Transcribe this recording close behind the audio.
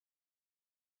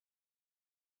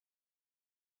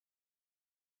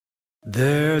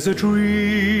There's a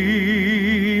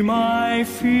dream I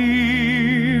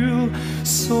feel,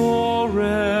 so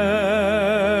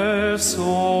rare,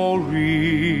 so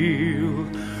real.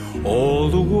 All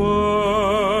the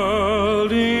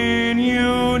world in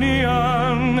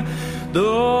union, the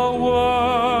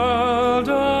world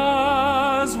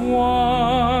as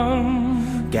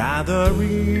one,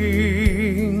 gathering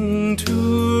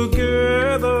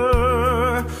together,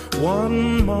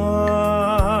 one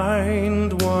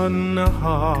mind, one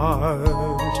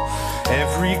heart.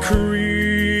 Every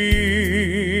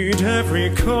creed, every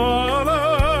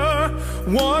color,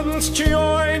 once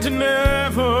joined,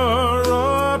 never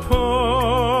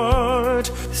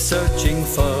apart. Searching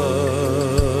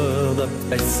for the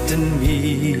best in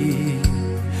me,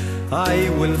 I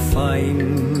will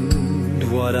find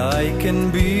what I can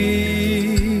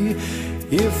be.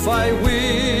 If I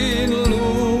win,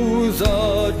 lose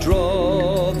or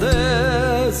draw,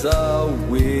 there's a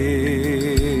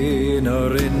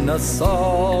winner in us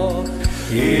all.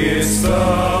 It's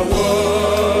the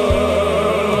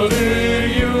world in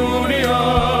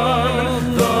union,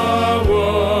 the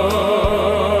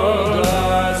world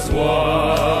as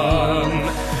one.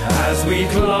 As we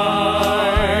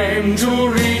climb to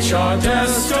reach our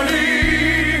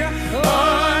destiny,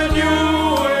 a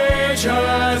new age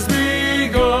has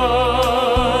begun.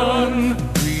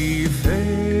 We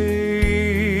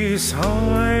face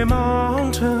high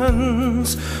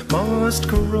mountains, must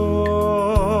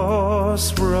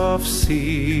cross rough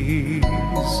seas.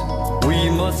 We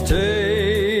must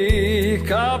take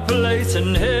our place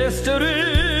in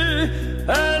history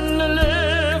and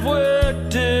live with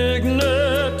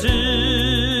dignity.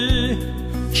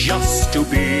 Just to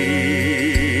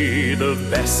be the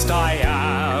best I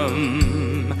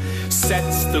am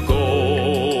sets the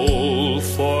goal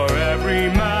for every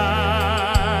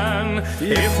man.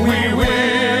 If we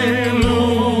win,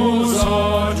 lose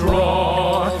or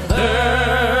draw,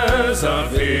 there's a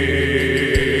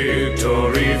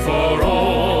victory for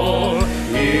all.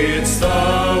 It's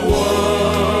the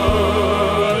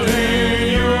world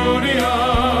in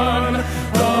union,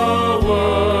 the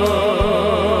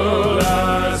world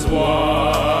as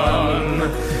one.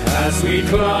 As we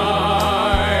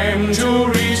climb to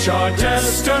reach our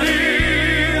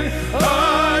destiny,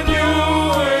 a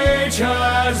new age